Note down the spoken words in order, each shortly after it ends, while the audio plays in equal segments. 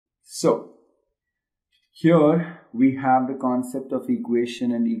So here we have the concept of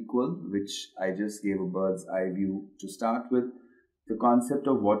equation and equal, which I just gave a bird's eye view to start with. The concept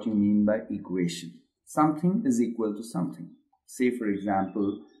of what you mean by equation. Something is equal to something. Say for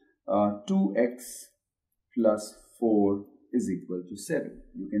example, 2x plus 4 is equal to 7.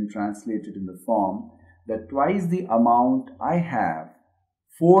 You can translate it in the form that twice the amount I have,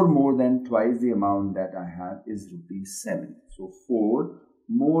 4 more than twice the amount that I have is rupees 7. So 4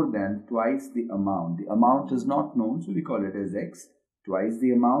 more than twice the amount. The amount is not known, so we call it as x. Twice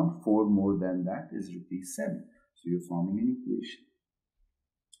the amount, 4 more than that is rupees 7. So you're forming an equation.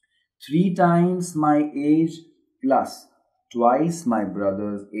 3 times my age plus twice my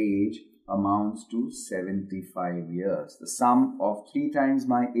brother's age amounts to 75 years. The sum of 3 times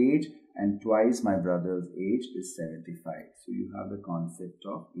my age and twice my brother's age is 75. So you have the concept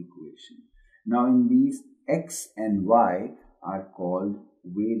of equation. Now in these, x and y are called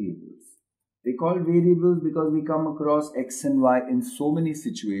variables. They call variables because we come across x and y in so many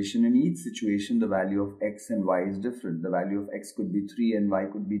situations. In each situation, the value of x and y is different. The value of x could be 3 and y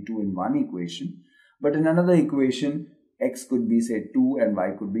could be 2 in one equation. But in another equation, x could be say 2 and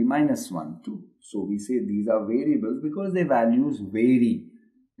y could be -1, 2. So we say these are variables because their values vary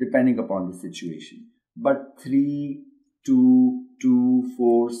depending upon the situation. But 3, 2, 2,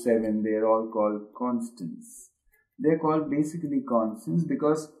 4, 7, they are all called constants. They are called basically constants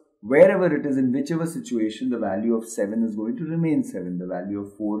because wherever it is, in whichever situation, the value of 7 is going to remain 7. The value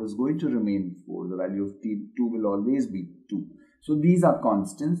of 4 is going to remain 4. The value of 2 will always be 2. So these are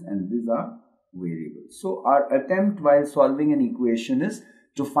constants and these are variables. So our attempt while solving an equation is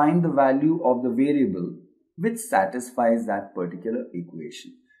to find the value of the variable which satisfies that particular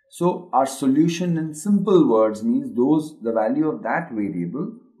equation. So our solution in simple words means the value of that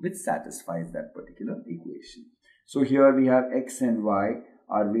variable which satisfies that particular equation. So here we have x and y.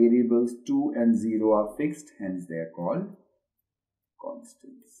 Our variables 2 and 0 are fixed, hence they are called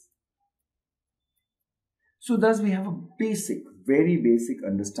constants. So thus we have a very basic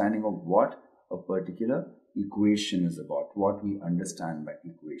understanding of what a particular equation is about, what we understand by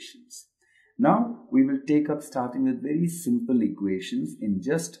equations. Now we will take up starting with very simple equations in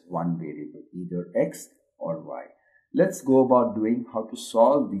just one variable, either x or y. Let's go about doing how to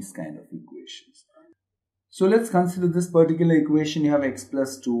solve these kind of equations. So let's consider this particular equation. You have x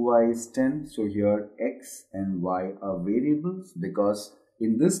plus 2y is 10. So here x and y are variables because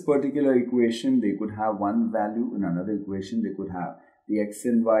in this particular equation they could have one value. In another equation they could have the x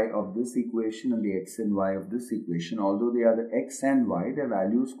and y of this equation and the x and y of this equation. Although they are the x and y, their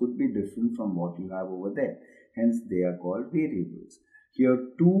values could be different from what you have over there. Hence they are called variables. Here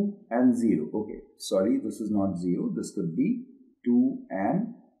 2 and 0. Okay, sorry, this is not 0. This could be 2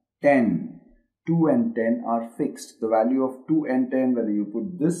 and 10. 2 and 10 are fixed. The value of 2 and 10, whether you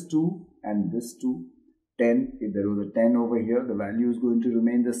put this 2 and this 2, 10, if there was a 10 over here, the value is going to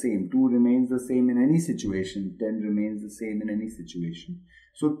remain the same. 2 remains the same in any situation. 10 remains the same in any situation.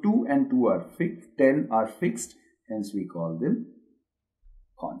 So 2 and 2 are fixed. 10 are fixed. Hence we call them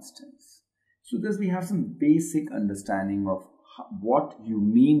constants. So thus we have some basic understanding of what you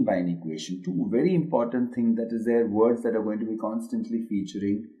mean by an equation. Two very important things that is there, words that are going to be constantly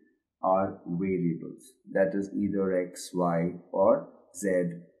featuring are variables. That is either x, y or z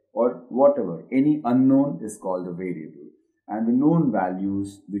or whatever. Any unknown is called a variable. And the known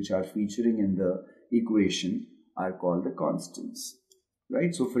values which are featuring in the equation are called the constants.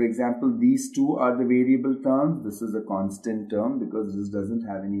 Right? So for example, these two are the variable terms. This is a constant term because this doesn't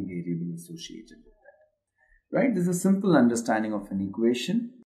have any variable associated with that. Right? This is a simple understanding of an equation.